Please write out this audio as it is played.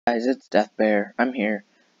Guys, it's deathbear. I'm here.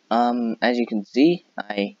 As you can see,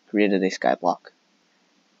 I created a skyblock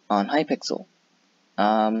on Hypixel.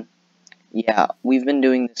 Yeah, we've been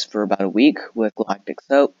doing this for about a week with Galactic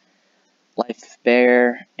Soap, Life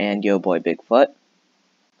Bear, and Yo Boy Bigfoot.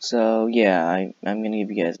 So yeah, I'm gonna give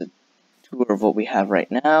you guys a tour of what we have right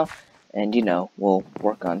now, and we'll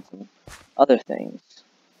work on some other things.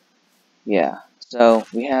 Yeah, so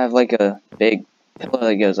we have like a big pillar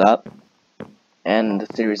that goes up, and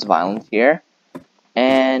a series of islands here.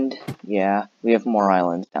 And yeah, we have more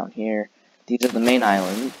islands down here. These are the main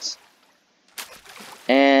islands.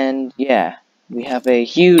 And yeah, we have a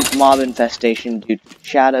huge mob infestation due to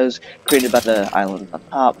shadows created by the islands on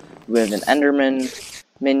top. We have an Enderman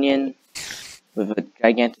minion with a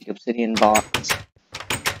gigantic obsidian box.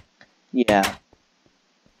 Yeah.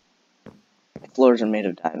 The floors are made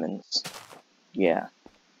of diamonds. Yeah.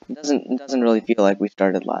 It doesn't really feel like we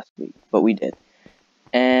started last week, but we did.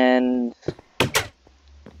 And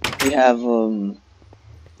we have large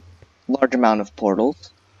amount of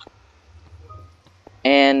portals.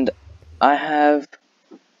 And I have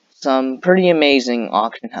some pretty amazing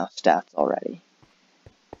auction house stats already.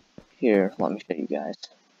 Here, let me show you guys.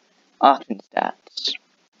 Auction stats.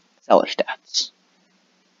 Seller stats.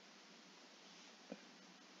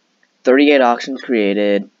 38 auctions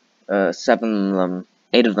created, 7 of them,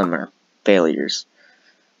 8 of them are failures.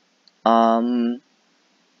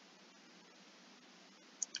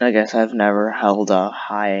 I guess I've never held a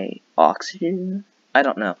high auction. I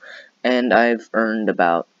don't know. And I've earned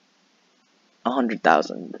about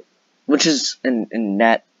 100,000, which is in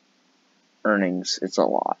net earnings, it's a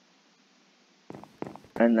lot.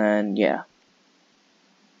 And then, yeah.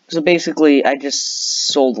 So basically, I just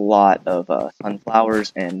sold a lot of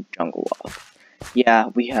sunflowers and jungle log. Yeah,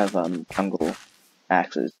 we have jungle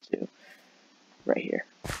axes too, right here.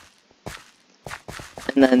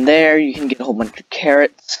 And then there, you can get a whole bunch of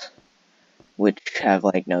carrots, which have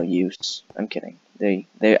like no use. I'm kidding. They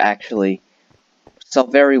actually sell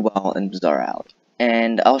very well in Bazaar Alley.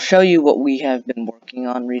 And I'll show you what we have been working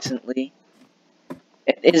on recently.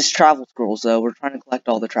 It is travel scrolls though. We're trying to collect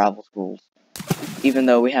all the travel scrolls. Even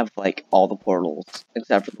though we have, like, all the portals,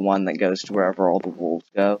 except for the one that goes to wherever all the wolves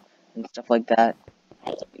go, and stuff like that.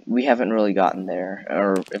 We haven't really gotten there,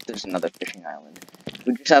 or if there's another fishing island.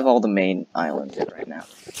 We just have all the main islands right now.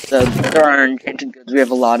 So, there are enchanted goods. We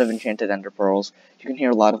have a lot of enchanted ender pearls. You can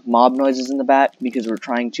hear a lot of mob noises in the back, because we're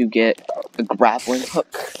trying to get a grappling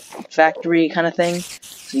hook factory kind of thing.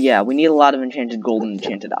 So yeah, we need a lot of enchanted gold and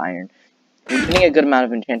enchanted iron. We're getting a good amount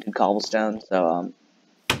of enchanted cobblestone, so,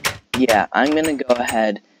 yeah, I'm gonna go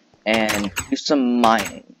ahead and do some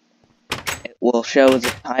mining. It will show as a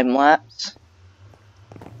time lapse.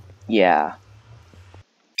 Yeah.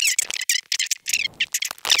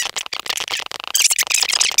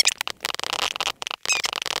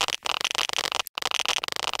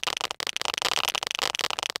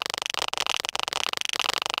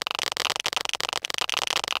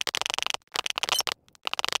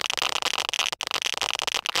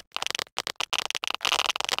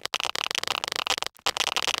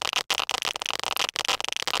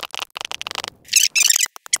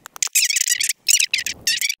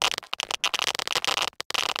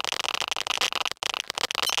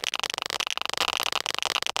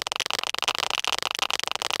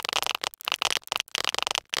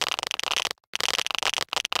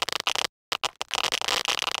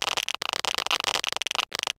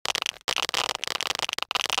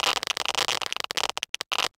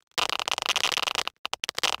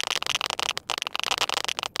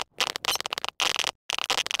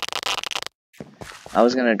 I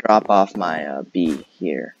was gonna drop off my bee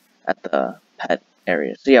here at the pet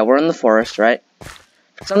area. So yeah, we're in the forest, right?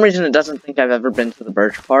 For some reason it doesn't think I've ever been to the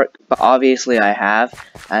birch park, but obviously I have.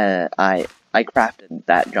 I crafted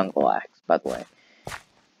that jungle axe, by the way.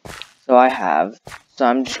 So I have. So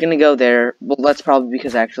I'm just gonna go there. Well, that's probably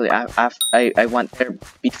because actually I went there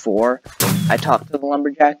before I talked to the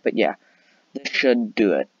lumberjack, but yeah, this should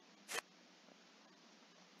do it.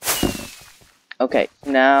 Okay,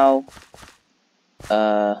 now,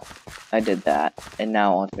 I did that, and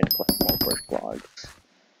now I'm going to collect more birch logs.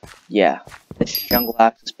 Yeah, this jungle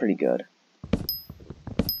axe is pretty good.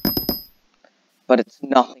 But it's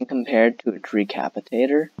nothing compared to a tree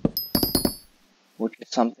capitator, which is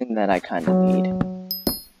something that I kind of need.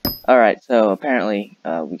 Alright, so apparently,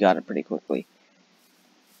 we got it pretty quickly.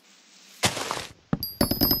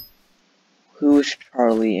 Who is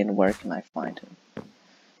Charlie and where can I find him?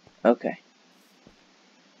 Okay.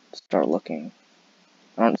 Start looking.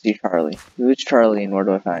 I don't see Charlie. Who is Charlie and where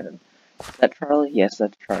do I find him? Is that Charlie? Yes,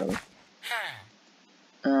 that's Charlie.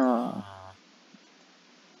 Oh.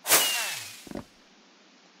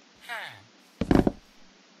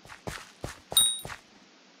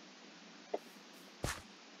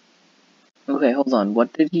 Okay, hold on.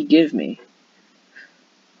 What did he give me?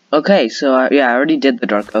 Okay, so yeah, I already did the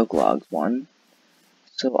dark oak logs one.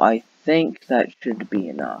 So I think that should be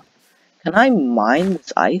enough. Can I mine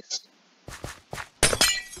this ice?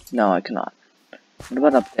 No, I cannot. What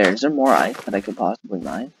about up there? Is there more ice that I could possibly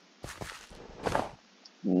mine?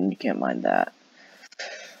 You can't mine that.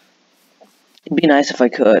 It'd be nice if I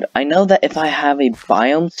could. I know that if I have a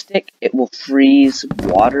biome stick, it will freeze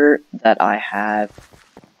water that I have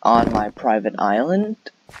on my private island.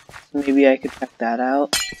 So maybe I could check that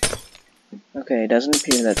out. Okay, it doesn't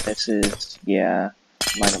appear that this is, yeah,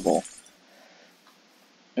 mineable.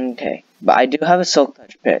 Okay, but I do have a silk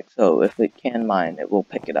touch pick, so if it can mine, it will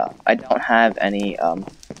pick it up. I don't have any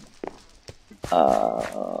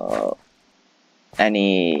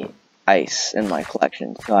ice in my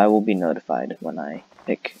collection, so I will be notified when I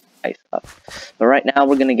pick ice up. But right now,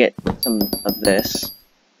 we're gonna get some of this,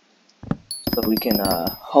 so we can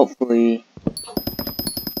hopefully,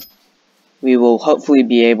 we will hopefully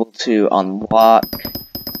be able to unlock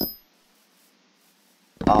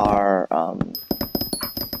our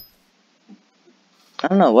I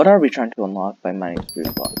don't know, what are we trying to unlock by mining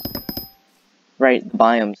spruce logs? Right, the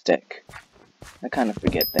biome stick. I kind of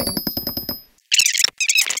forget things.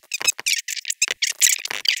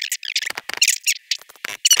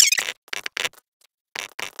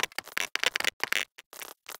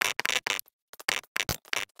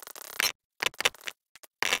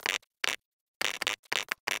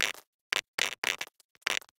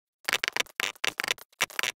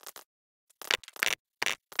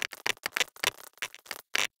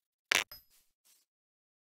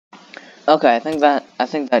 Okay, I think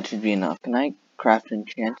that should be enough. Can I craft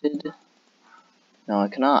enchanted? No, I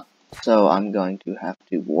cannot. So I'm going to have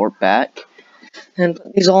to warp back and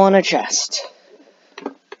put these all in a chest.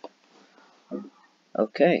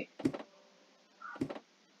 Okay.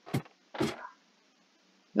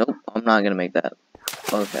 Nope, I'm not gonna make that.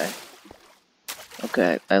 Okay.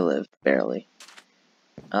 Okay, I lived, barely.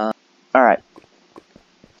 Alright.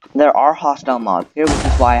 There are hostile mobs here, which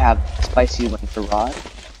is why I have spicy winter rod.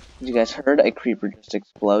 As you guys heard, a creeper just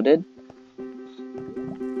exploded.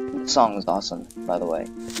 The song is awesome, by the way.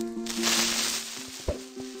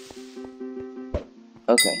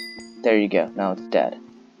 Okay, there you go, now it's dead.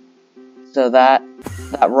 So that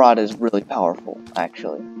rod is really powerful,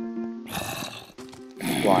 actually.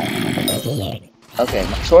 Why? Okay,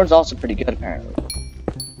 my sword's also pretty good, apparently.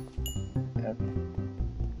 Okay.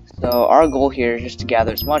 So our goal here is just to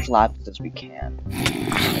gather as much lapis as we can.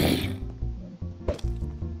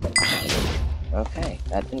 Okay,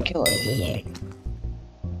 that didn't kill it.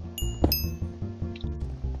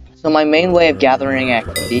 So my main way of gathering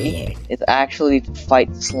XP is actually to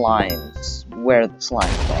fight slimes, where the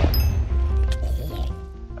slimes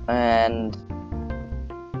are. And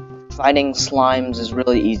fighting slimes is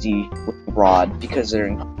really easy with the rod, because they're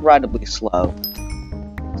incredibly slow.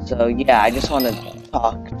 So yeah, I just want to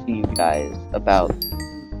talk to you guys about,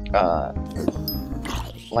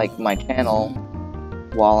 like, my channel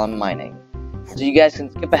while I'm mining. So you guys can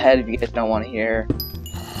skip ahead if you guys don't want to hear,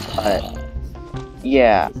 but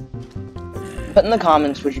yeah. Put in the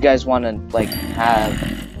comments what you guys want to, like, have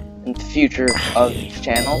in the future of this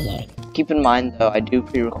channel. Keep in mind, though, I do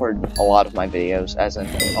pre-record a lot of my videos, as in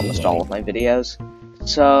almost all of my videos.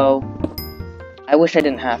 So, I wish I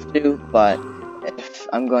didn't have to, but if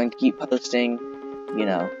I'm going to keep posting, you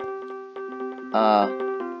know,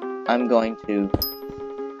 I'm going to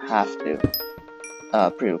have to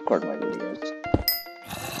pre-record my videos.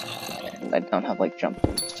 And I don't have, like, jump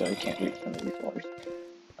boots, so I can't reach some of these floors.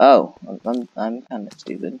 Oh, I'm kind of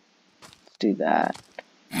stupid. Let's do that.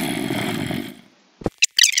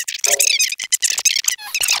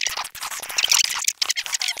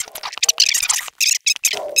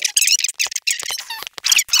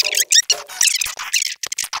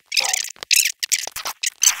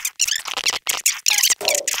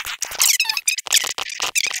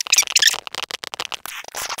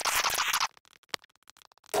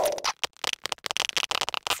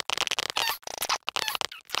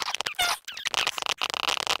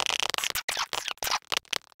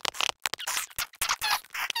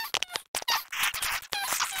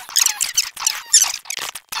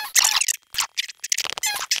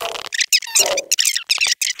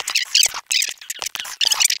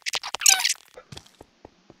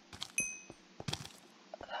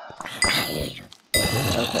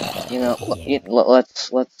 Okay, you know,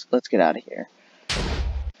 let's get out of here.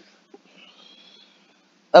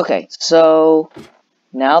 Okay, so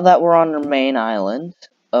now that we're on our main island,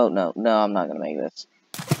 oh no, I'm not gonna make this.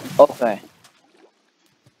 Okay.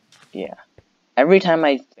 Yeah. Every time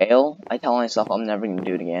I fail, I tell myself I'm never gonna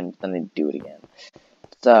do it again, but then I do it again.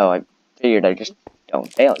 So I figured I just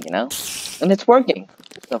don't fail, you know? And it's working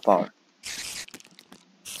so far.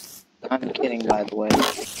 I'm kidding, by the way.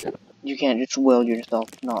 You can't just will yourself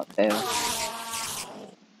to not fail.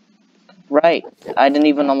 Right. I didn't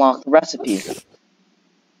even unlock the recipe.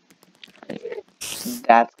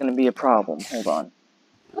 That's gonna be a problem. Hold on.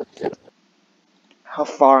 How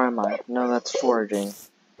far am I? No, that's foraging.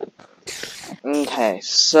 Okay,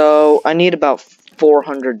 so I need about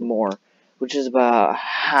 400 more, which is about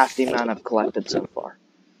half the amount I've collected so far.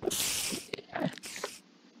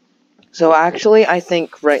 So actually, I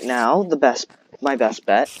think right now my best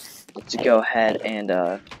bet is to go ahead and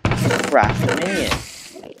craft a minion.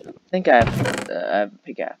 I think I have a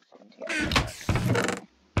pickaxe in here.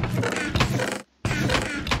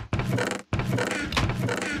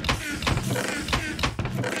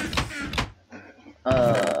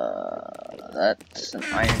 That's an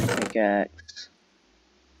iron pickaxe.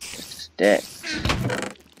 Sticks.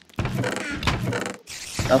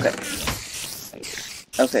 Okay.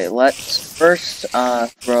 Okay, let's first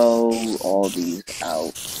throw all these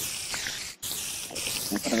out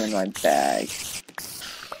and put them in my bag.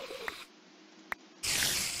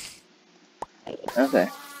 Okay,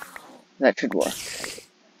 that should work.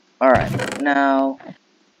 Alright, now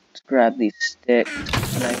let's grab these sticks,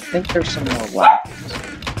 and I think there's some more left.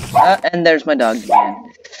 And there's my dog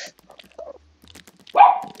again.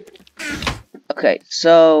 Okay,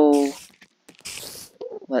 so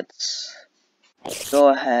let's go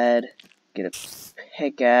ahead, get a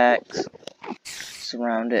pickaxe,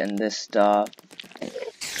 surround it in this stuff,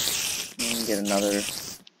 and get another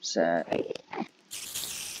set.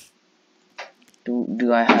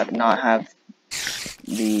 Do I not have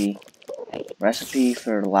the recipe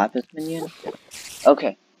for lapis minion?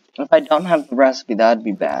 Okay, if I don't have the recipe, that'd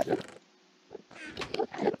be bad.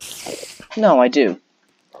 No, I do.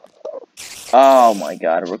 Oh my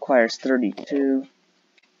god, it requires 32.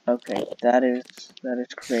 Okay, that is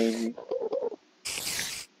crazy.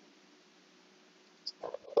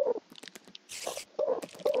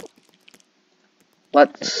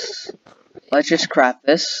 Let's just craft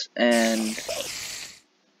this and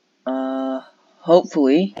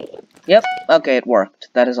hopefully, yep, okay, it worked.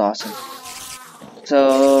 That is awesome.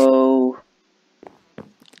 So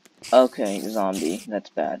okay, zombie, that's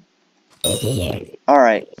bad.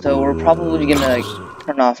 Alright, so we're probably gonna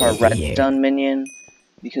turn off our redstone minion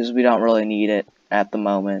because we don't really need it at the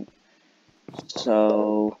moment.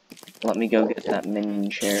 So let me go get that minion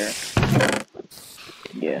chair.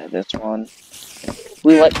 Yeah, this one.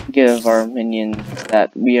 We like to give our minions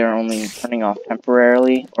that we are only turning off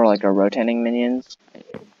temporarily, or like our rotating minions,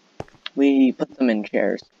 we put them in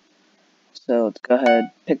chairs. So let's go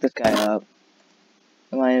ahead, pick this guy up.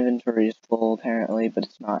 My inventory is full apparently, but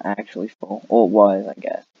it's not actually full. Well, it was, I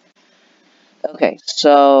guess. Okay,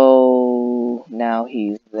 so now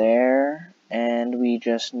he's there, and we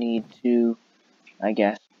just need to, I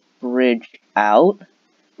guess, bridge out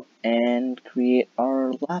and create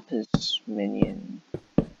our lapis minion.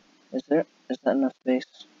 Is that enough space?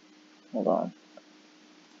 Hold on.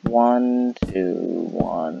 1, 2,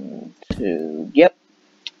 1, 2. Yep,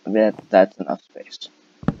 that's enough space.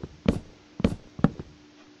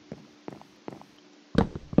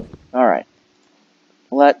 Alright.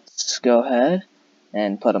 Let's go ahead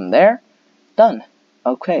and put them there. Done.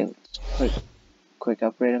 Okay, let's quick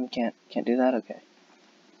upgrade them. Can't do that? Okay.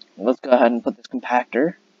 Let's go ahead and put this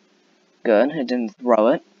compactor. Good, it didn't throw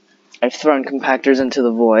it. I've thrown compactors into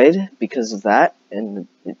the void because of that, and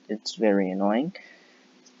it's very annoying.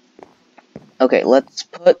 Okay, let's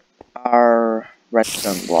put our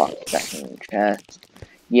redstone block back in the chest.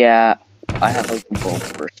 Yeah, I have like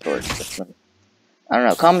the worst storage system. I don't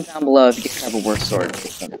know, comment down below if you guys have a worse storage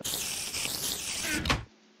system.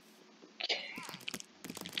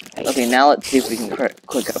 Okay, now let's see if we can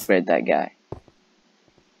quick upgrade that guy.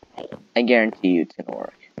 I guarantee you it's gonna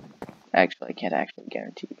work. Actually, I can't actually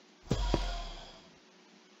guarantee you.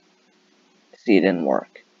 See, it didn't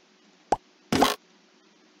work.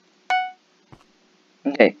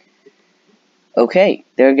 Okay. Okay,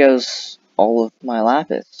 there goes all of my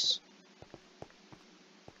lapis.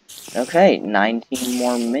 Okay, 19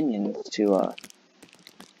 more minions to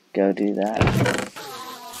go do that.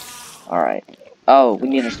 Alright. Oh, we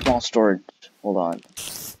need a small storage. Hold on.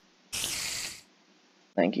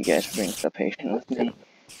 Thank you guys for being so patient with me.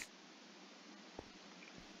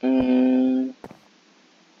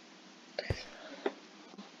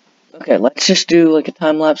 Okay, let's just do like a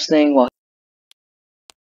time-lapse thing while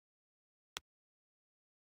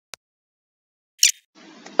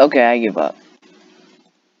Okay, I give up.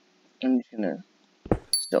 I'm just gonna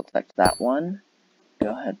still touch that one.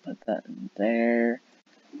 Go ahead, put that in there.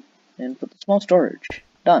 And put the small storage.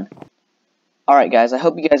 Done. Alright guys, I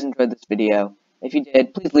hope you guys enjoyed this video. If you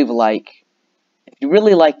did, please leave a like. If you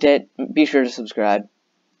really liked it, be sure to subscribe.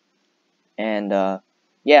 And,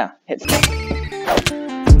 yeah, hit subscribe.